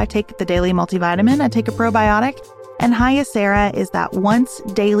love. I take the daily multivitamin, I take a probiotic, And Hyacera is that once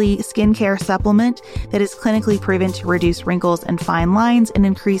daily skincare supplement that is clinically proven to reduce wrinkles and fine lines and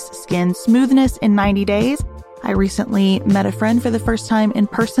increase skin smoothness in 90 days. I recently met a friend for the first time in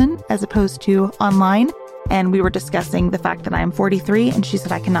person as opposed to online, and we were discussing the fact that I am 43, and she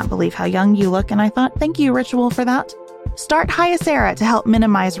said, I cannot believe how young you look. And I thought, thank you, Ritual, for that. Start Hyacera to help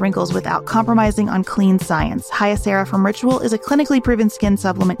minimize wrinkles without compromising on clean science. Hyacera from Ritual is a clinically proven skin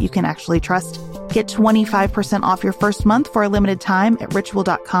supplement you can actually trust. Get 25% off your first month for a limited time at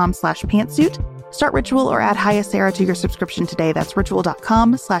ritual.com/pantsuit. Start Ritual or add Hyacera to your subscription today. That's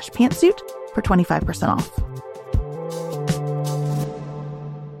ritual.com/pantsuit for 25% off.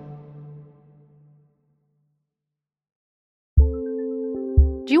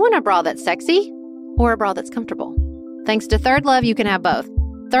 Do you want a bra that's sexy or a bra that's comfortable? Thanks to Third Love, you can have both.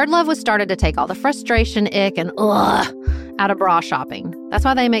 Third Love was started to take all the frustration, ick, and ugh out of bra shopping. That's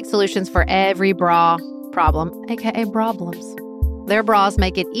why they make solutions for every bra problem, aka problems. Their bras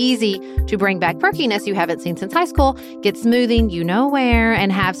make it easy to bring back perkiness you haven't seen since high school, get smoothing you know where,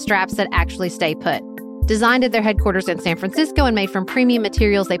 and have straps that actually stay put. Designed at their headquarters in San Francisco and made from premium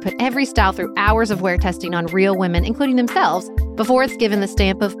materials, they put every style through hours of wear testing on real women, including themselves, before it's given the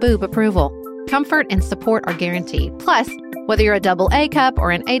stamp of boob approval. Comfort and support are guaranteed. Plus, whether you're a double A cup or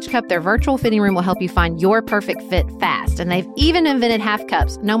an H cup, their virtual fitting room will help you find your perfect fit fast. And they've even invented half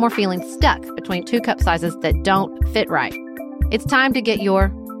cups. No more feeling stuck between two cup sizes that don't fit right. It's time to get your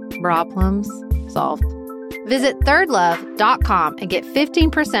bra plums solved. Visit thirdlove.com and get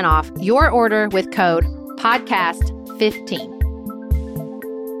 15% off your order with code podcast15.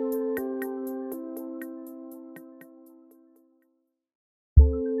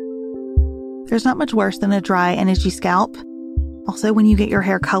 There's not much worse than a dry and itchy scalp. Also, when you get your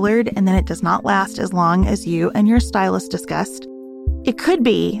hair colored and then it does not last as long as you and your stylist discussed. It could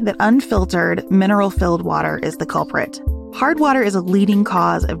be that unfiltered, mineral-filled water is the culprit. Hard water is a leading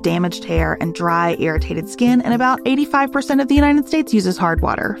cause of damaged hair and dry, irritated skin, and about 85% of the United States uses hard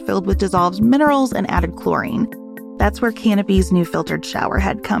water, filled with dissolved minerals and added chlorine. That's where Canopy's new filtered shower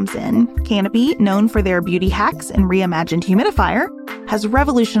head comes in. Canopy, known for their beauty hacks and reimagined humidifier, has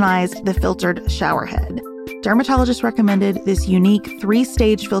revolutionized the filtered shower head. Dermatologists recommended this unique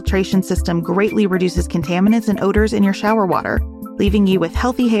 3-stage filtration system greatly reduces contaminants and odors in your shower water, leaving you with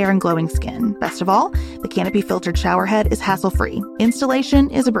healthy hair and glowing skin. Best of all, the Canopy filtered shower head is hassle-free.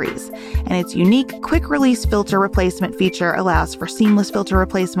 Installation is a breeze, and its unique quick-release filter replacement feature allows for seamless filter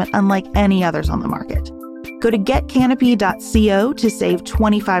replacement unlike any others on the market. Go to getcanopy.co to save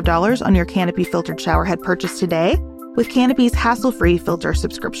 $25 on your Canopy filtered shower head purchase today with Canopy's hassle-free filter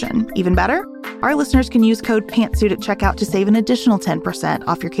subscription. Even better, our listeners can use code PANTSUIT at checkout to save an additional 10%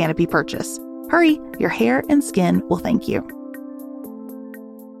 off your Canopy purchase. Hurry, your hair and skin will thank you.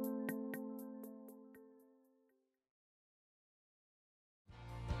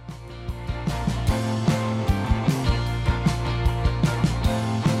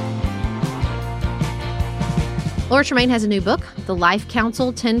 Laura Tremaine has a new book, The Life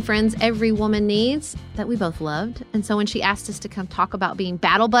Counsel, 10 Friends Every Woman Needs, that we both loved. And so when she asked us to come talk about being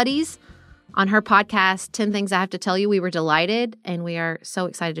battle buddies on her podcast, 10 Things I Have to Tell You, we were delighted. And we are so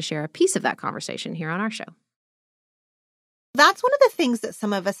excited to share a piece of that conversation here on our show. That's one of the things that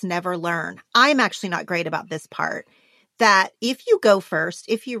some of us never learn. I'm actually not great about this part, that if you go first,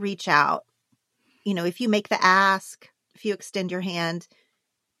 if you reach out, if you make the ask, if you extend your hand,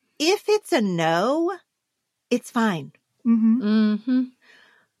 if it's a no, it's fine. Mm-hmm. Mm-hmm.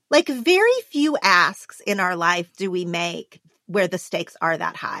 Like very few asks in our life do we make where the stakes are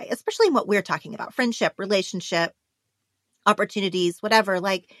that high, especially in what we're talking about, friendship, relationship, opportunities, whatever.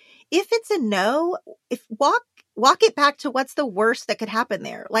 Like if it's a no, walk it back to what's the worst that could happen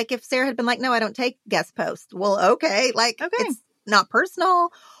there. Like if Sarah had been like, no, I don't take guest posts. Well, okay. It's not personal.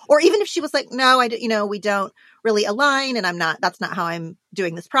 Or even if she was like, no, we don't really align and that's not how I'm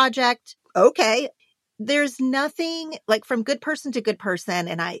doing this project. Okay. There's nothing like from good person to good person.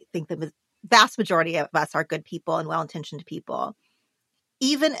 And I think the vast majority of us are good people and well-intentioned people.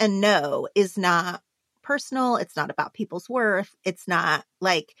 Even a no is not personal. It's not about people's worth. It's not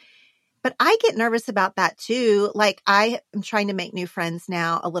but I get nervous about that too. Like I am trying to make new friends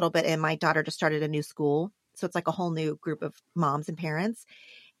now a little bit. And my daughter just started a new school. So it's like a whole new group of moms and parents.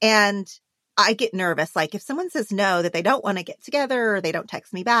 And I get nervous. Like if someone says no, that they don't want to get together or they don't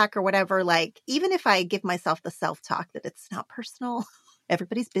text me back or whatever, like even if I give myself the self-talk that it's not personal,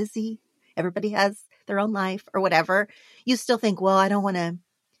 everybody's busy, everybody has their own life or whatever, you still think, well, I don't want to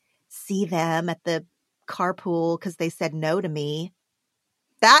see them at the carpool because they said no to me.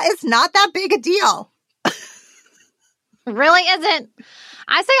 That is not that big a deal. Really isn't.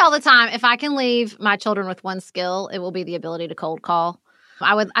 I say all the time, if I can leave my children with one skill, it will be the ability to cold call.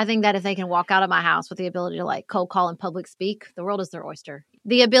 I think that if they can walk out of my house with the ability to like cold call and public speak, the world is their oyster.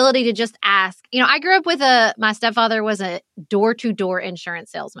 The ability to just ask. I grew up with my stepfather was a door-to-door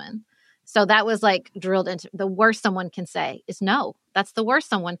insurance salesman. So that was like drilled into the worst someone can say is no. That's the worst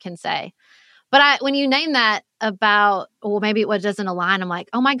someone can say. But when you name that about, well, maybe it doesn't align, I'm like,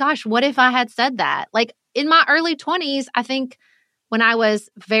 oh my gosh, what if I had said that? Like in my early 20s, I think when I was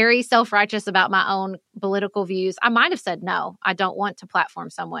very self-righteous about my own political views, I might have said, no, I don't want to platform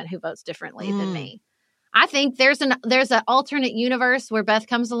someone who votes differently than me. I think there's an alternate universe where Beth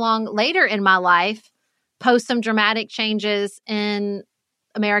comes along later in my life, post some dramatic changes in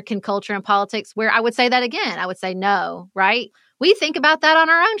American culture and politics where I would say that again. I would say no, right? We think about that on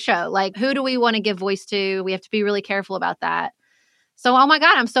our own show. Like, who do we want to give voice to? We have to be really careful about that. So, oh my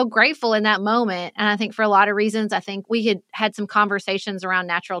God, I'm so grateful in that moment. And I think for a lot of reasons, I think we had some conversations around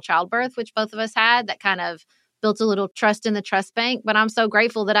natural childbirth, which both of us had, that kind of built a little trust in the trust bank. But I'm so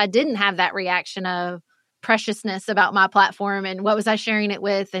grateful that I didn't have that reaction of preciousness about my platform and what was I sharing it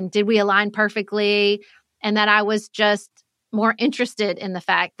with and did we align perfectly? And that I was just more interested in the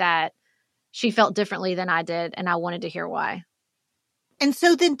fact that she felt differently than I did. And I wanted to hear why. And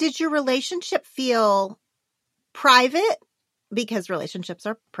so then did your relationship feel private? Because relationships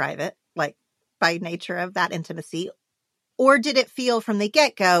are private, like by nature of that intimacy. Or did it feel from the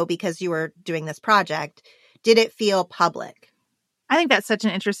get-go, because you were doing this project, did it feel public? I think that's such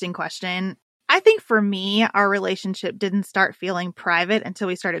an interesting question. I think for me, our relationship didn't start feeling private until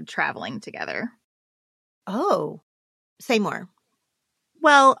we started traveling together. Oh, say more.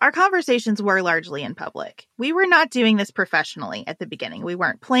 Well, our conversations were largely in public. We were not doing this professionally at the beginning. We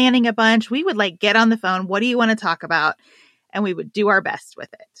weren't planning a bunch. We would get on the phone. What do you want to talk about? And we would do our best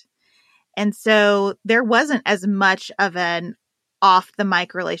with it. And so there wasn't as much of an off the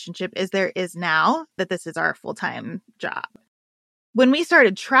mic relationship as there is now that this is our full-time job. When we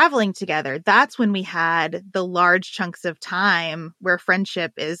started traveling together, that's when we had the large chunks of time where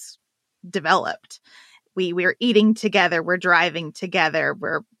friendship is developed. We're eating together, we're driving together,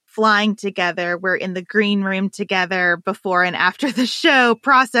 we're flying together, we're in the green room together before and after the show,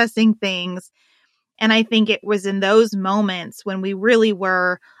 processing things. And I think it was in those moments when we really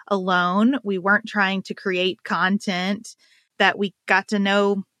were alone, we weren't trying to create content, that we got to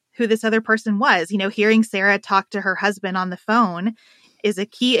know who this other person was. Hearing Sarah talk to her husband on the phone is a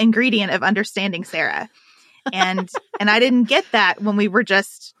key ingredient of understanding Sarah. And I didn't get that when we were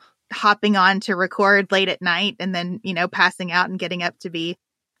just hopping on to record late at night and then, passing out and getting up to be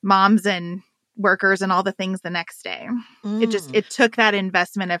moms and workers and all the things the next day. It took that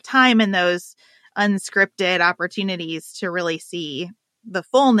investment of time and those unscripted opportunities to really see the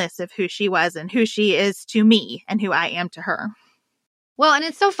fullness of who she was and who she is to me and who I am to her. Well, and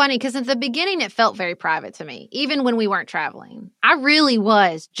it's so funny because at the beginning, it felt very private to me, even when we weren't traveling. I really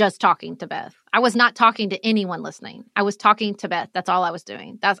was just talking to Beth. I was not talking to anyone listening. I was talking to Beth. That's all I was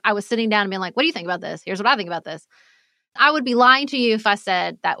doing. I was sitting down and being like, what do you think about this? Here's what I think about this. I would be lying to you if I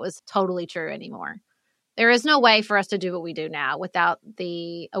said that was totally true anymore. There is no way for us to do what we do now without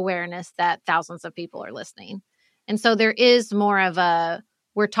the awareness that thousands of people are listening. And so there is more of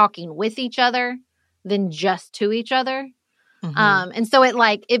we're talking with each other than just to each other. Mm-hmm. And so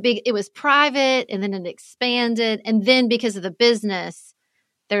it was private and then it expanded. And then because of the business,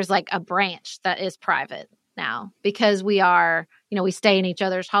 there's a branch that is private now because we are, we stay in each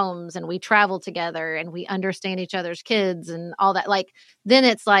other's homes and we travel together and we understand each other's kids and all that. Then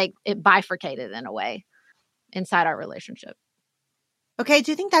it's it bifurcated in a way inside our relationship. Okay.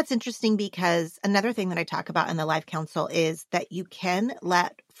 Do you think that's interesting? Because another thing that I talk about in the Life Council is that you can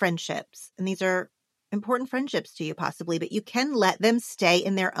let friendships, and these are important friendships to you possibly, but you can let them stay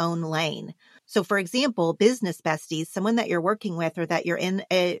in their own lane. So for example, business besties, someone that you're working with or that you're in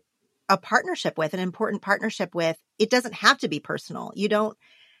a partnership with, an important partnership with, it doesn't have to be personal. You don't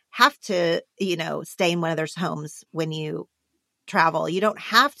have to, stay in one of their homes when you travel. You don't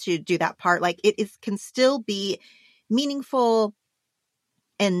have to do that part. Can still be meaningful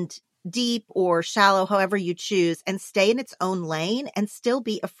and deep or shallow, however you choose, and stay in its own lane and still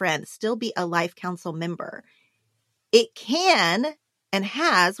be a friend, still be a Life Council member. It can and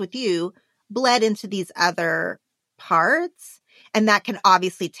has with you bled into these other parts. And that can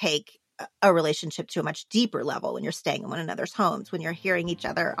obviously take a relationship to a much deeper level when you're staying in one another's homes, when you're hearing each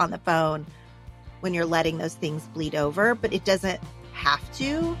other on the phone, when you're letting those things bleed over, but it doesn't have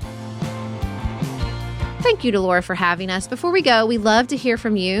to. Thank you to Laura for having us. Before we go, we love to hear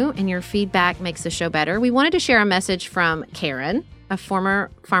from you, and your feedback makes the show better. We wanted to share a message from Karen. a former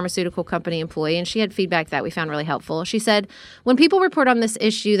pharmaceutical company employee, and she had feedback that we found really helpful. She said, when people report on this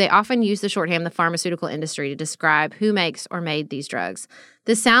issue, they often use the shorthand the pharmaceutical industry to describe who makes or made these drugs.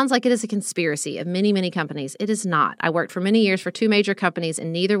 This sounds like it is a conspiracy of many, many companies. It is not. I worked for many years for 2 major companies,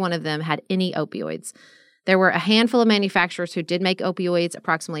 and neither one of them had any opioids. There were a handful of manufacturers who did make opioids,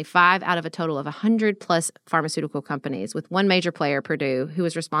 approximately 5 out of a total of 100-plus pharmaceutical companies, with one major player, Purdue, who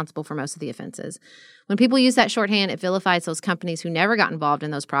was responsible for most of the offenses. When people use that shorthand, it vilifies those companies who never got involved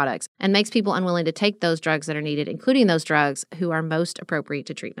in those products and makes people unwilling to take those drugs that are needed, including those drugs who are most appropriate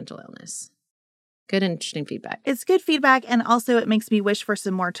to treat mental illness. Good, interesting feedback. It's good feedback, and also it makes me wish for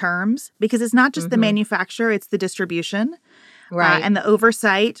some more terms, because it's not just the manufacturer, it's the distribution. Right. And the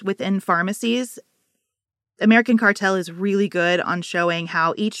oversight within pharmacies. American Cartel is really good on showing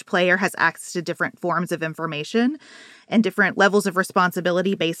how each player has access to different forms of information and different levels of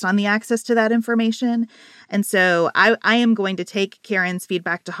responsibility based on the access to that information. And so I am going to take Karen's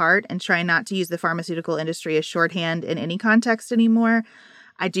feedback to heart and try not to use the pharmaceutical industry as shorthand in any context anymore.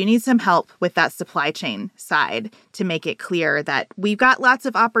 I do need some help with that supply chain side to make it clear that we've got lots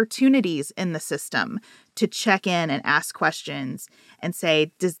of opportunities in the system to check in and ask questions and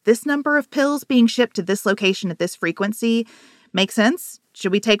say, does this number of pills being shipped to this location at this frequency make sense?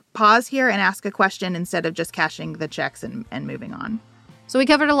 Should we take pause here and ask a question instead of just cashing the checks and moving on? So we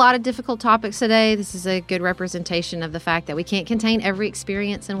covered a lot of difficult topics today. This is a good representation of the fact that we can't contain every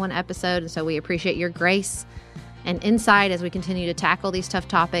experience in one episode, and so we appreciate your grace and insight as we continue to tackle these tough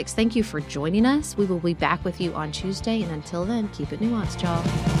topics. Thank you for joining us. We will be back with you on Tuesday, and until then, keep it nuanced, y'all.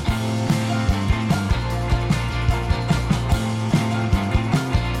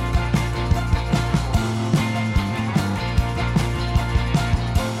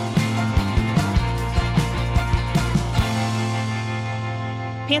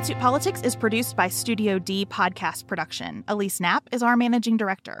 Pantsuit Politics is produced by Studio D Podcast Production. Elise Knapp is our managing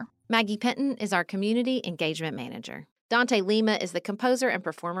director. Maggie Penton is our community engagement manager. Dante Lima is the composer and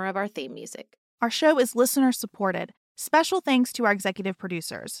performer of our theme music. Our show is listener-supported. Special thanks to our executive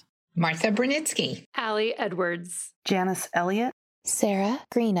producers: Martha Brunitsky, Allie Edwards, Janice Elliott, Sarah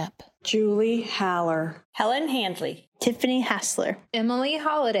Greenup, Julie Haller, Helen Handley, Tiffany Hassler, Emily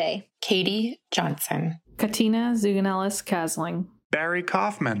Holiday, Katie Johnson, Katina Zuganellis-Kasling, Barry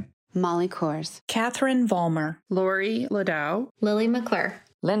Kaufman, Molly Kors, Catherine Vollmer, Lori Ladow, Lily McClure,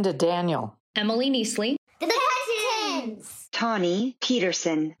 Linda Daniel, Emily Neasley, The Hutchins, Tawny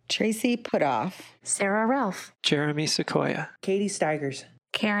Peterson, Tracy Putoff, Sarah Ralph, Jeremy Sequoia, Katie Steigers,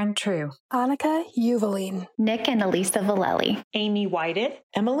 Karen True, Annika Uvaline, Nick and Elisa Vallely, Amy Whited,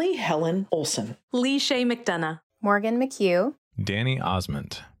 Emily Helen Olson, Lee Shea McDonough, Morgan McHugh, Danny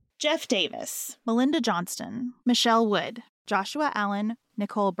Osmond, Jeff Davis, Melinda Johnston, Michelle Wood, Joshua Allen,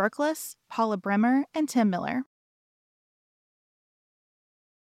 Nicole Berkless, Paula Bremer, and Tim Miller.